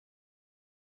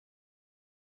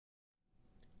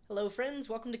Hello friends,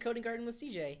 welcome to Coding Garden with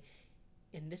CJ.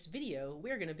 In this video,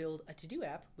 we're going to build a to-do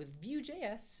app with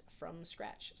Vue.js from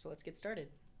scratch. So let's get started.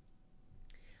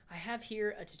 I have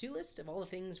here a to-do list of all the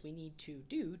things we need to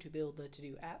do to build the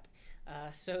to-do app.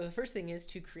 So the first thing is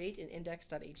to create an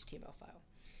index.html file.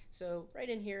 So right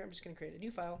in here, I'm just going to create a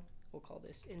new file. We'll call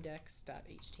this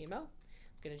index.html. I'm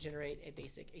going to generate a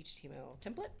basic HTML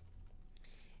template.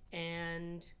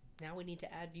 And now we need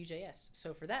to add Vue.js.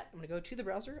 So for that, I'm going to go to the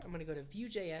browser. I'm going to go to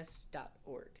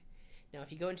Vue.js.org. Now,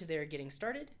 if you go into their getting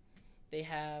started, they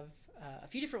have a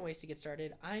few different ways to get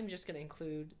started. I'm just going to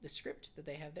include the script that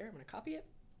they have there. I'm going to copy it.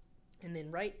 And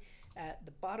then right at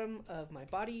the bottom of my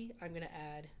body, I'm going to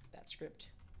add that script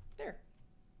there.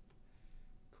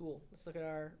 Cool. Let's look at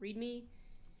our README.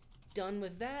 Done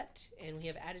with that, and we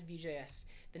have added Vue.js.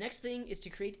 The next thing is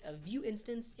to create a Vue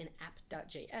instance in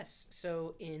app.js.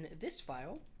 So in this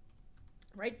file,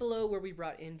 right below where we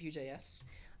brought in Vue.js,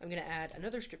 I'm going to add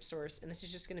another script source, and this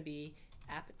is just going to be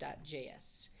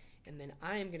app.js. And then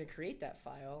I am going to create that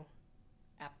file,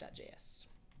 app.js.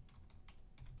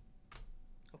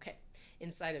 Okay,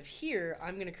 inside of here,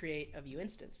 I'm going to create a Vue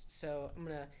instance. So I'm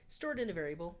going to store it in a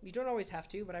variable. You don't always have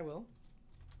to, but I will.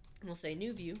 And we'll say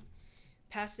new Vue,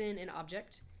 pass in an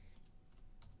object.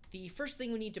 The first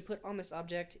thing we need to put on this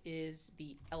object is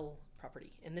the L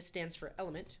property, and this stands for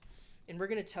element, and we're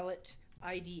going to tell it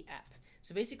ID app.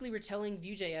 So basically we're telling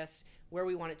Vue.js where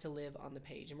we want it to live on the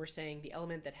page, and we're saying the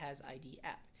element that has ID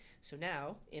app. So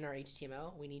now in our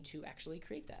HTML we need to actually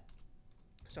create that.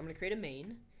 So I'm going to create a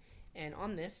main, and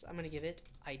on this I'm going to give it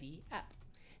ID app.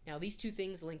 Now these two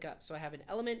things link up. So I have an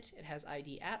element, it has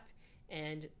ID app,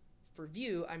 and for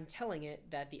Vue I'm telling it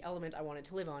that the element I want it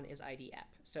to live on is ID app.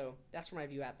 So that's where my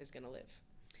Vue app is going to live.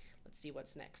 Let's see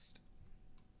what's next.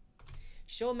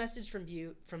 Show a message from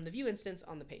the Vue instance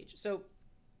on the page. So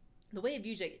the way a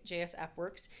Vue.js app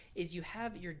works is you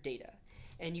have your data,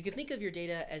 and you can think of your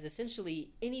data as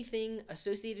essentially anything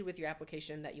associated with your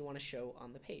application that you want to show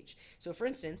on the page. So for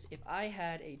instance, if I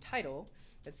had a title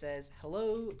that says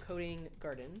Hello Coding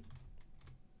Garden,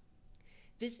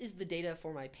 this is the data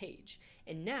for my page,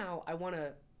 and now I want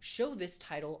to show this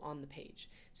title on the page.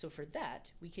 So for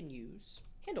that, we can use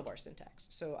handlebar syntax.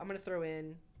 So I'm going to throw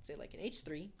in, say, like an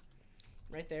H3.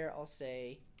 Right there, I'll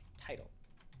say title.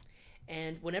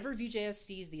 And whenever Vue.js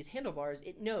sees these handlebars,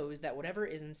 it knows that whatever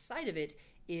is inside of it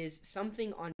is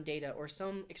something on data or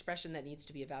some expression that needs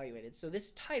to be evaluated. So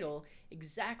this title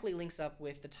exactly links up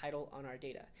with the title on our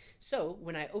data. So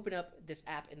when I open up this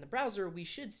app in the browser, we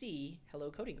should see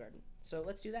Hello Coding Garden. So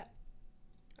let's do that.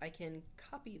 I can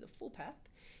copy the full path,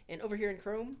 and over here in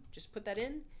Chrome, just put that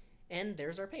in, and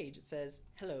there's our page. It says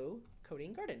Hello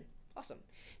Coding Garden. Awesome.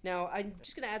 Now I'm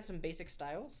just going to add some basic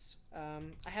styles.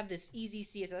 I have this easy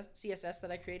CSS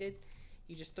that I created.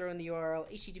 You just throw in the URL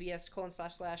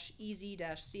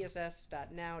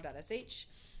https://easy-css.now.sh,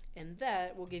 and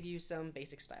that will give you some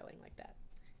basic styling like that,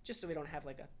 just so we don't have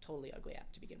like a totally ugly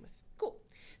app to begin with. Cool.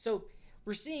 So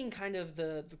we're seeing kind of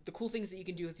the cool things that you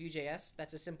can do with Vue.js.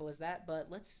 That's as simple as that, but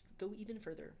let's go even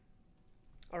further.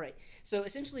 All right, so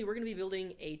essentially we're going to be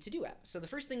building a to-do app. So the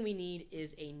first thing we need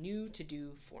is a new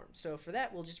to-do form. So for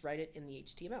that, we'll just write it in the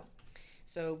HTML.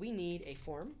 So we need a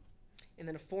form, and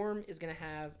then a form is going to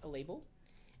have a label,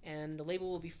 and the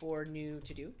label will be for new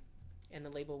to-do, and the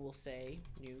label will say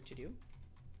new to-do.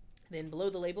 Then below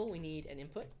the label, we need an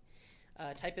input.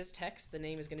 Type as text, the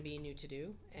name is going to be new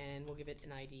to-do, and we'll give it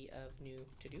an ID of new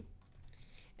to-do.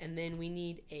 And then we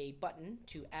need a button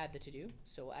to add the to-do,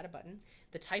 so we'll add a button.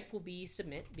 The type will be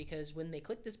submit, because when they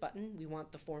click this button, we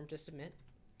want the form to submit.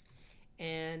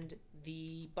 And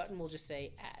the button will just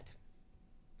say add.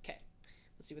 Okay,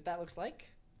 let's see what that looks like.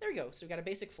 There we go, so we've got a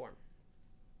basic form.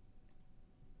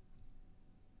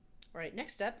 All right,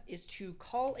 next step is to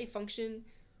call a function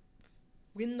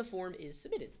when the form is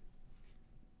submitted.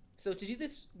 So to do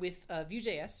this with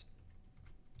Vue.js,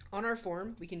 on our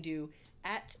form, we can do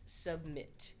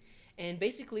 @submit. And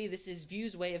basically, this is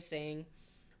Vue's way of saying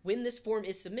when this form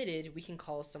is submitted, we can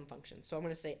call some function. So I'm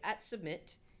going to say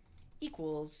 @submit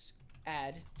equals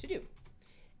add to do.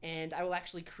 And I will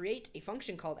actually create a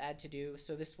function called add to do,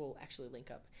 so this will actually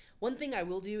link up. One thing I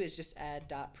will do is just add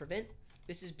 .prevent.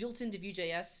 This is built into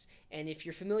Vue.js, and if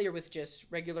you're familiar with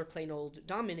just regular plain old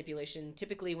DOM manipulation,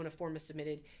 typically when a form is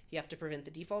submitted, you have to prevent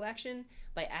the default action.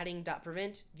 By adding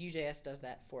 .prevent, Vue.js does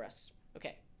that for us.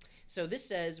 Okay, so this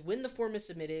says when the form is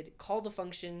submitted, call the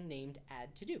function named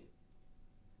add to do.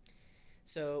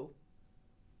 So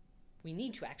we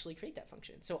need to actually create that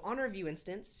function. So on our Vue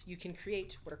instance, you can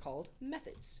create what are called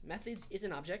methods. Methods is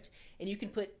an object, and you can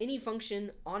put any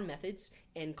function on methods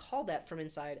and call that from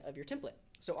inside of your template.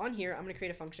 So on here, I'm going to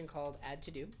create a function called add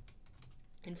to do.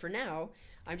 And for now,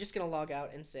 I'm just going to log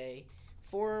out and say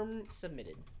form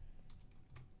submitted.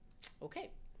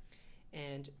 Okay.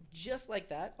 And just like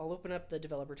that, I'll open up the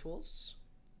developer tools.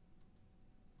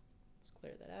 Let's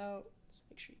clear that out. Let's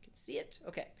make sure you can see it.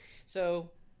 Okay. So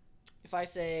if I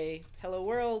say hello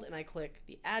world and I click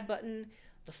the add button,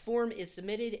 the form is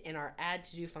submitted and our add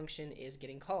to do function is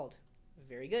getting called.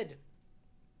 Very good.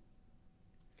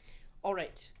 All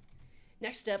right.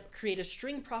 Next step, create a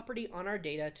string property on our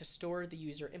data to store the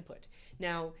user input.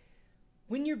 Now,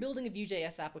 when you're building a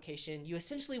Vue.js application, you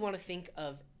essentially want to think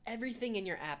of everything in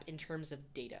your app in terms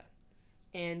of data.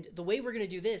 And the way we're going to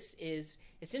do this is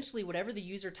essentially whatever the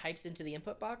user types into the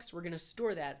input box, we're going to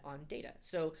store that on data.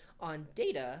 So on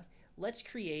data, let's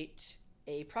create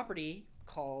a property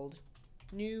called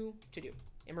new to do.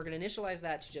 And we're going to initialize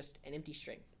that to just an empty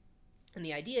string. And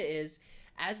the idea is,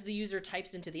 as the user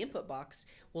types into the input box,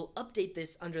 we'll update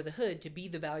this under the hood to be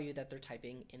the value that they're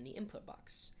typing in the input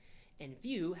box. And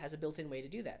Vue has a built-in way to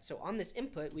do that. So on this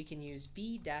input, we can use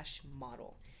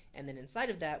v-model. And then inside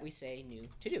of that, we say new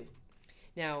to do.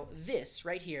 Now this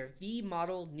right here,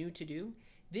 v-model new to do,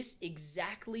 this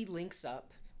exactly links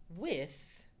up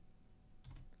with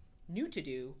new to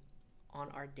do on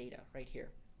our data right here.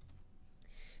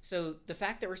 So the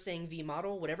fact that we're saying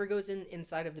v-model, whatever goes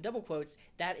inside of the double quotes,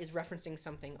 that is referencing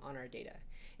something on our data.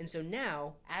 And so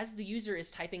now, as the user is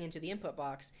typing into the input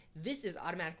box, this is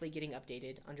automatically getting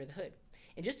updated under the hood.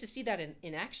 And just to see that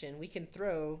in action, we can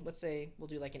throw, let's say, we'll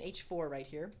do like an h4 right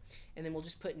here, and then we'll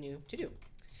just put new to do.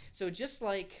 So just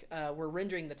like we're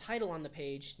rendering the title on the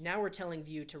page, now we're telling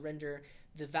Vue to render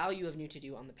the value of new to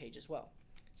do on the page as well.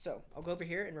 So I'll go over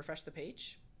here and refresh the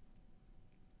page.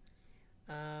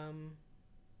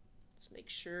 Let's make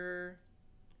sure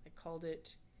I called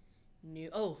it new.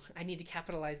 Oh, I need to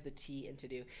capitalize the T in to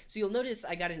do. So you'll notice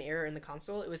I got an error in the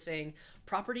console. It was saying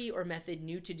property or method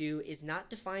new to do is not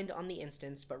defined on the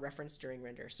instance but referenced during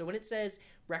render. So when it says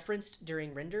referenced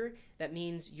during render, that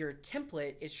means your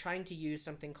template is trying to use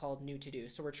something called new to do.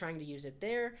 So we're trying to use it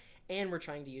there and we're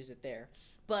trying to use it there.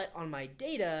 But on my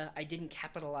data, I didn't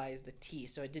capitalize the T,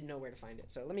 so I didn't know where to find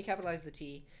it. So let me capitalize the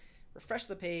T, refresh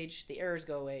the page, the errors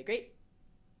go away. Great.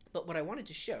 But what I wanted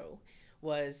to show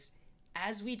was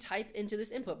as we type into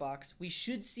this input box, we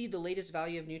should see the latest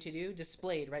value of new to do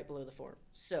displayed right below the form.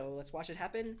 So let's watch it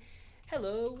happen.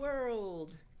 Hello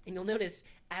world. And you'll notice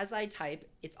as I type,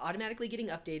 it's automatically getting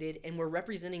updated and we're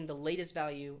representing the latest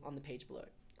value on the page below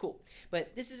it. Cool.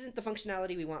 But this isn't the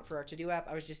functionality we want for our to-do app.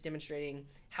 I was just demonstrating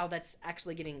how that's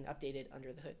actually getting updated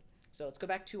under the hood. So let's go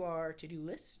back to our to-do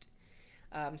list.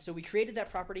 So we created that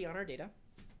property on our data.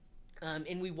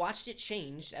 And we watched it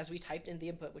change as we typed in the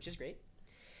input, which is great.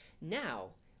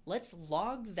 Now, let's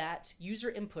log that user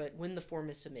input when the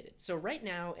form is submitted. So right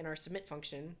now in our submit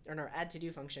function, or in our add to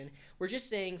do function, we're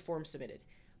just saying form submitted.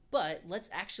 But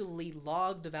let's actually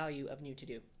log the value of new to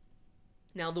do.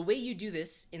 Now, the way you do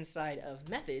this inside of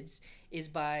methods is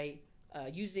by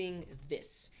using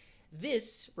this.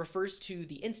 This refers to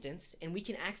the instance, and we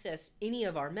can access any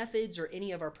of our methods or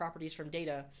any of our properties from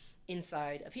data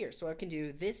inside of here. So I can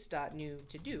do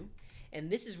this.newToDo,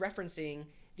 and this is referencing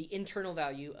the internal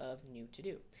value of new to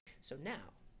do. So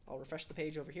now I'll refresh the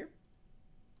page over here.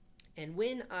 And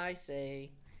when I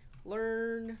say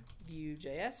learn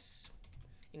Vue.js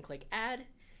and click add,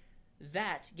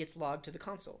 that gets logged to the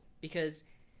console because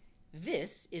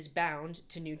this is bound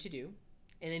to new to do.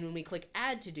 And then when we click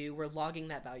add to do, we're logging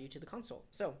that value to the console.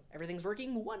 So everything's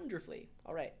working wonderfully.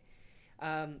 All right.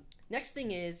 Next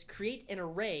thing is create an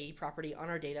array property on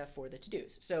our data for the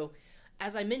to-dos. So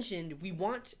as I mentioned, we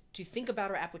want to think about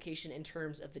our application in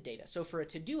terms of the data. So for a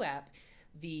to-do app,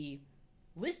 the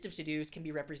list of to-dos can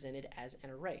be represented as an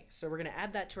array. So we're going to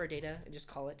add that to our data and just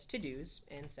call it to-dos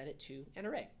and set it to an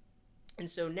array. And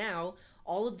so now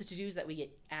all of the to-dos that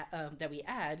we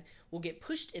add will get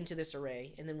pushed into this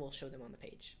array, and then we'll show them on the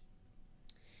page.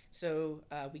 So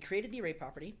we created the array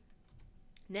property.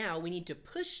 Now we need to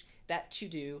push that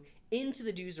to-do into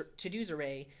the to-dos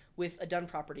array with a done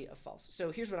property of false.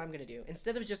 So here's what I'm going to do.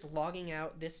 Instead of just logging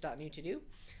out this.newToDo,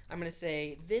 I'm going to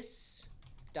say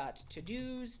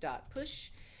this.todos.push.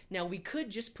 Now we could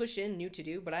just push in new to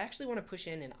do, but I actually want to push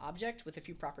in an object with a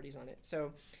few properties on it.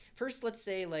 So first, let's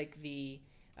say like the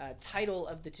title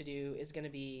of the to-do is going to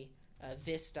be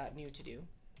this.newToDo.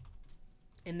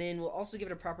 And then we'll also give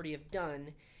it a property of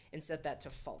done and set that to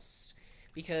false.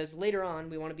 Because later on,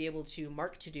 we want to be able to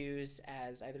mark to-dos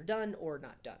as either done or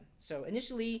not done. So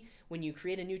initially, when you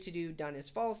create a new to-do, done is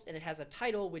false, and it has a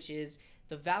title, which is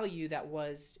the value that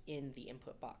was in the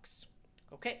input box.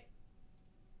 Okay.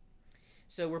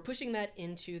 So we're pushing that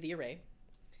into the array.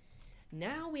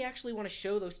 Now we actually want to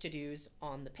show those to-dos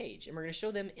on the page, and we're going to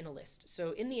show them in a list.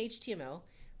 So in the HTML,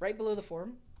 right below the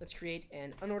form, let's create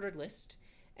an unordered list,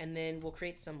 and then we'll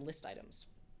create some list items.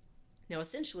 Now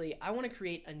essentially, I want to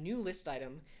create a new list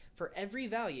item for every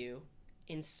value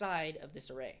inside of this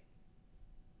array.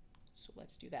 So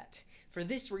let's do that. For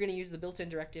this, we're going to use the built-in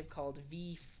directive called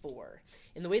v_for.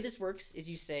 And the way this works is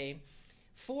you say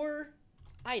for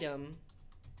item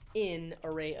in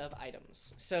array of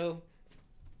items. So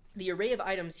the array of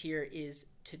items here is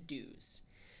to-dos.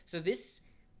 So this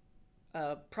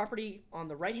property on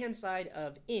the right-hand side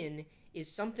of in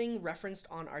is something referenced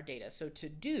on our data. So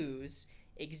to-dos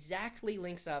exactly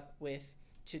links up with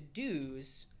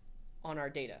to-dos on our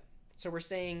data. So we're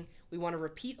saying we want to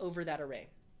repeat over that array.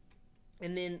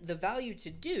 And then the value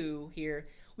to do here,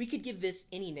 we could give this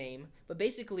any name, but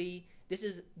basically this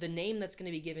is the name that's going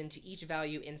to be given to each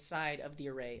value inside of the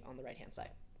array on the right-hand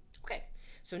side. Okay,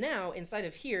 so now inside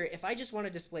of here, if I just want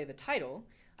to display the title,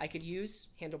 I could use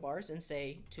handlebars and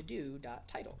say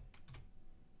to-do.title.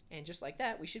 And just like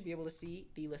that, we should be able to see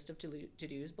the list of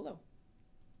to-dos below.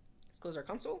 Let's close our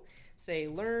console, say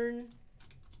learn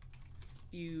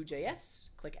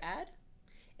Vue.js, click add,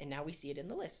 and now we see it in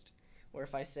the list. Or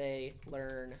if I say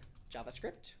learn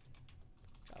JavaScript,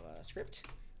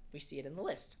 we see it in the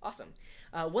list. Awesome.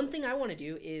 One thing I want to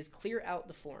do is clear out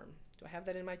the form. Do I have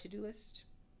that in my to-do list?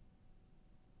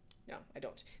 No, I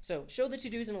don't. So show the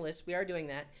to-dos in a list. We are doing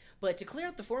that. But to clear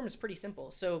out the form is pretty simple.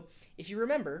 So if you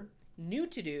remember, new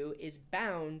to-do is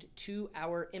bound to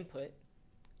our input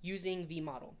using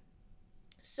vModel.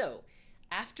 So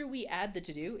after we add the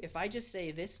to-do, if I just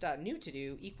say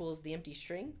this.newToDo equals the empty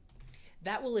string,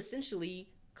 that will essentially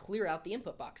clear out the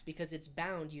input box because it's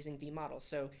bound using vModel.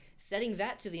 So setting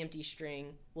that to the empty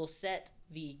string will set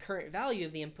the current value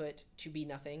of the input to be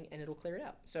nothing, and it'll clear it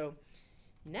out. So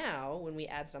now when we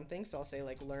add something, so I'll say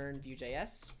like learn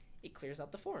Vue.js, it clears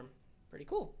out the form. Pretty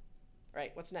cool. All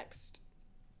right, what's next?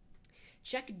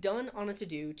 Check done on a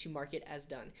to-do to mark it as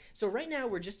done. So right now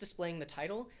we're just displaying the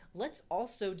title. Let's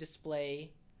also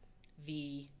display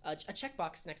a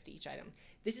checkbox next to each item.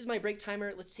 This is my break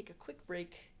timer. Let's take a quick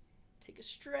break, take a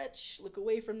stretch, look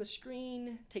away from the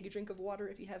screen, take a drink of water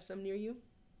if you have some near you,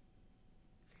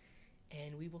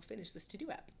 and we will finish this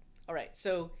to-do app. All right,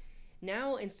 so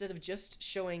now instead of just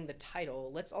showing the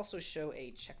title, let's also show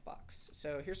a checkbox.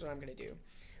 So here's what I'm going to do.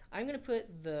 I'm going to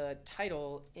put the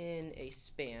title in a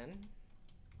span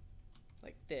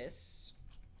like this,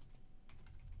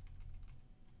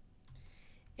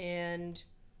 and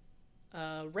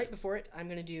right before it, I'm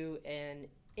going to do an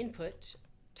input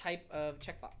type of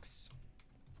checkbox.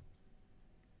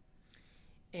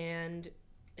 And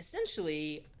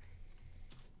essentially,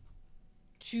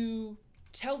 to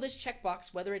tell this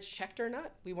checkbox whether it's checked or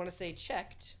not, we want to say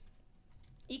checked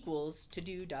equals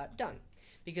to-do.done.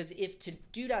 Because if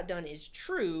to-do.done is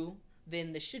true,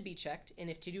 then this should be checked. And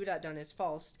if to-do.done is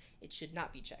false, it should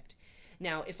not be checked.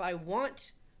 Now, if I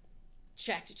want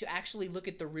checked to actually look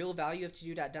at the real value of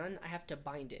to-do.done, I have to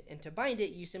bind it. And to bind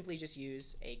it, you simply just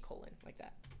use a colon like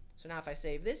that. So now if I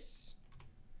save this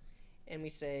and we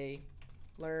say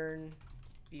learn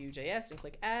Vue.js and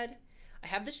click add, I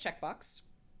have this checkbox,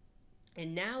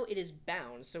 and now it is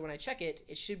bound. So when I check it,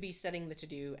 it should be setting the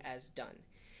to-do as done.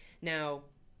 Now,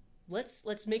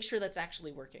 let's make sure that's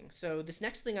actually working. So this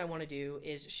next thing I want to do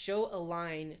is show a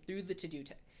line through the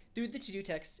to-do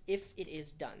text if it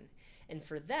is done. And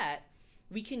for that,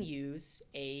 we can use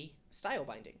a style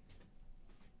binding.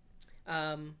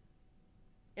 And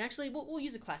actually, we'll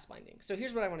use a class binding. So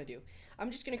here's what I want to do.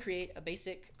 I'm just going to create a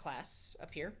basic class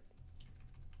up here.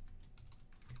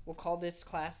 We'll call this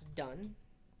class done.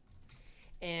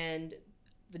 And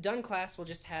the done class will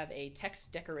just have a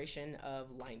text decoration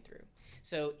of line through.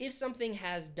 So if something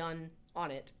has done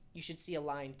on it, you should see a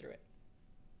line through it.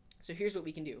 So here's what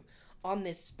we can do. On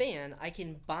this span, I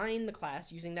can bind the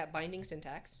class using that binding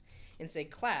syntax and say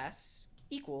class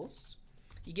equals,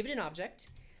 you give it an object,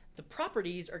 the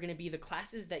properties are going to be the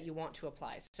classes that you want to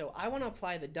apply. So I want to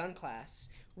apply the done class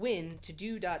when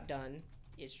to-do.done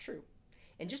is true.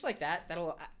 And just like that,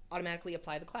 that'll automatically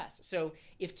apply the class. So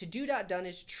if to-do.done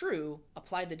is true,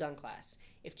 apply the done class.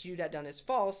 If to-do.done is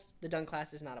false, the done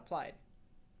class is not applied.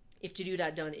 If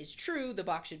to-do.done is true, the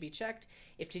box should be checked.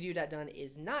 If to-do.done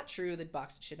is not true, the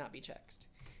box should not be checked.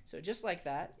 So just like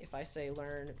that, if I say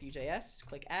learn Vue.js,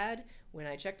 click add, when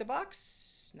I check the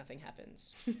box, nothing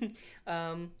happens.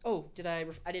 Oh,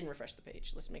 I didn't refresh the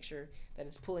page. Let's make sure that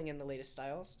it's pulling in the latest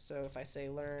styles. So if I say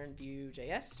learn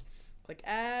Vue.js, click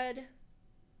add,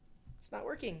 it's not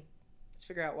working. Let's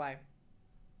figure out why.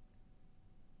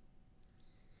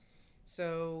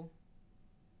 So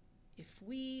if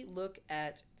we look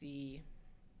at the...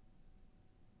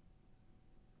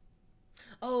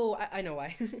 Oh, I know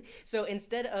why. So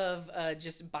instead of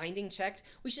just binding checked,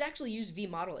 we should actually use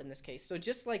vModel in this case. So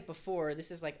just like before, this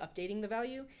is like updating the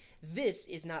value. This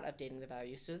is not updating the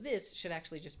value. So this should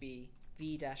actually just be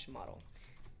v-model,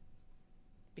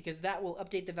 because that will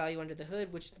update the value under the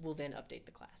hood, which will then update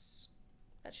the class.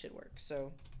 That should work.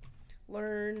 So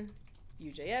learn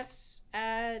Vue.js,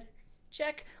 add,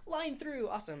 check, line through.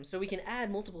 Awesome. So we can add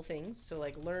multiple things. So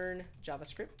like learn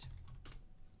JavaScript.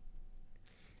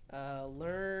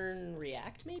 Learn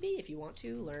React maybe if you want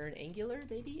to, learn Angular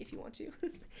maybe if you want to.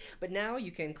 But now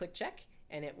you can click check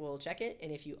and it will check it,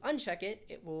 and if you uncheck it,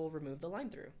 it will remove the line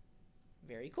through.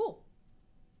 Very cool.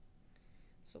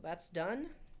 So that's done.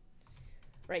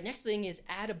 Right, next thing is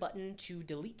add a button to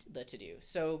delete the to-do.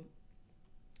 So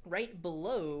right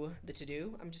below the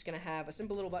to-do, I'm just going to have a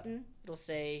simple little button. It'll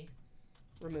say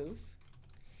remove.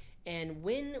 And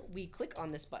when we click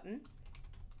on this button,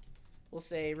 we'll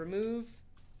say remove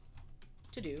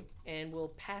to-do, and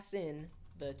we'll pass in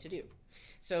the to-do.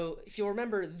 So if you'll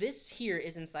remember, this here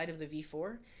is inside of the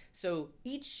v4. So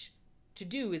each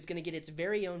to-do is going to get its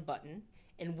very own button,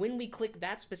 and when we click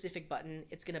that specific button,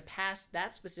 it's going to pass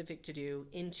that specific to-do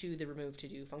into the remove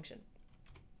to-do function.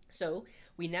 So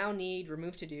we now need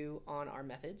remove to-do on our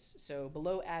methods. So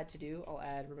below add to-do, I'll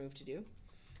add remove to-do.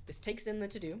 This takes in the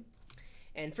to-do.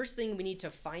 And first thing, we need to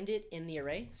find it in the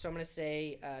array. So I'm going to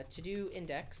say to-do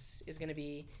index is going to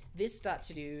be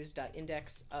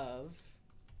this.todos.index of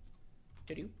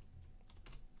to-do.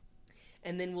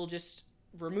 And then we'll just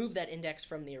remove that index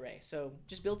from the array. So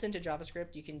just built into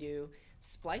JavaScript, you can do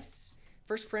splice.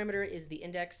 First parameter is the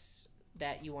index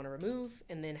that you want to remove,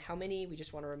 and then how many, we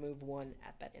just want to remove one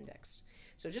at that index.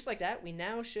 So just like that, we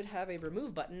now should have a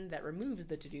remove button that removes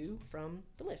the to-do from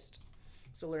the list.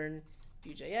 So learn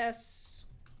Vue.js,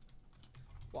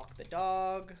 walk the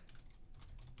dog,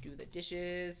 do the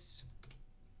dishes,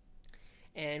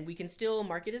 and we can still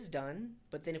mark it as done,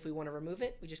 but then if we want to remove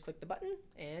it, we just click the button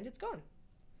and it's gone.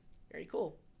 Very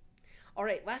cool. All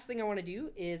right, last thing I want to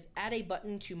do is add a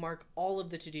button to mark all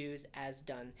of the to-dos as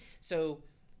done. So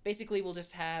basically we'll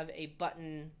just have a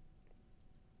button,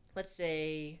 let's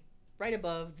say right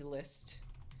above the list,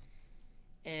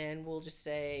 and we'll just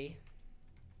say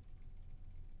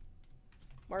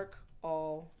mark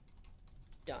all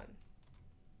done.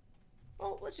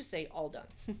 Well, let's just say all done.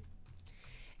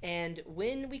 And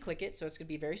when we click it, so it's going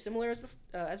to be very similar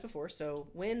as before. So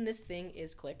when this thing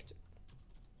is clicked,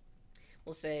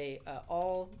 we'll say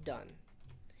all done.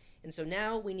 And so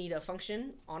now we need a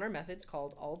function on our methods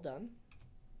called all done.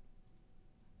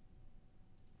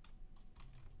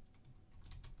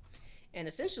 And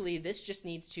essentially, this just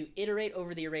needs to iterate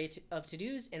over the array of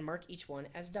to-dos and mark each one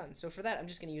as done. So for that, I'm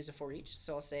just going to use a for each.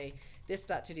 So I'll say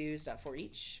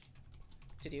this.todos.forEach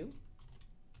to-do.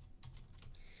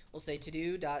 We'll say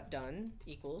to-do.done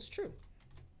equals true.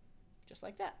 Just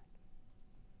like that.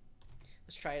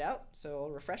 Let's try it out. So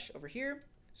I'll refresh over here.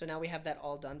 So now we have that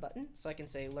all done button. So I can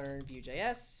say learn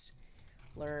Vue.js,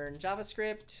 learn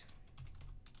JavaScript,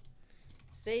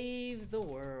 save the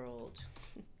world.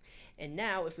 And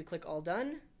now if we click all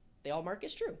done, they all mark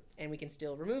as true. And we can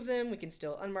still remove them, we can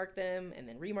still unmark them, and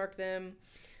then remark them.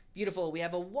 Beautiful, we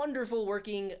have a wonderful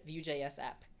working Vue.js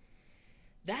app.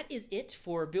 That is it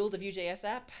for build a Vue.js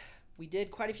app. We did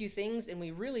quite a few things, and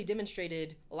we really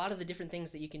demonstrated a lot of the different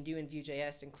things that you can do in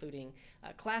Vue.js, including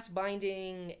class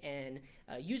binding and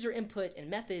user input and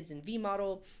methods and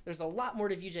vModel. There's a lot more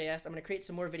to Vue.js. I'm going to create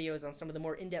some more videos on some of the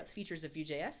more in-depth features of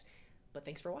Vue.js, but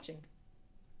thanks for watching.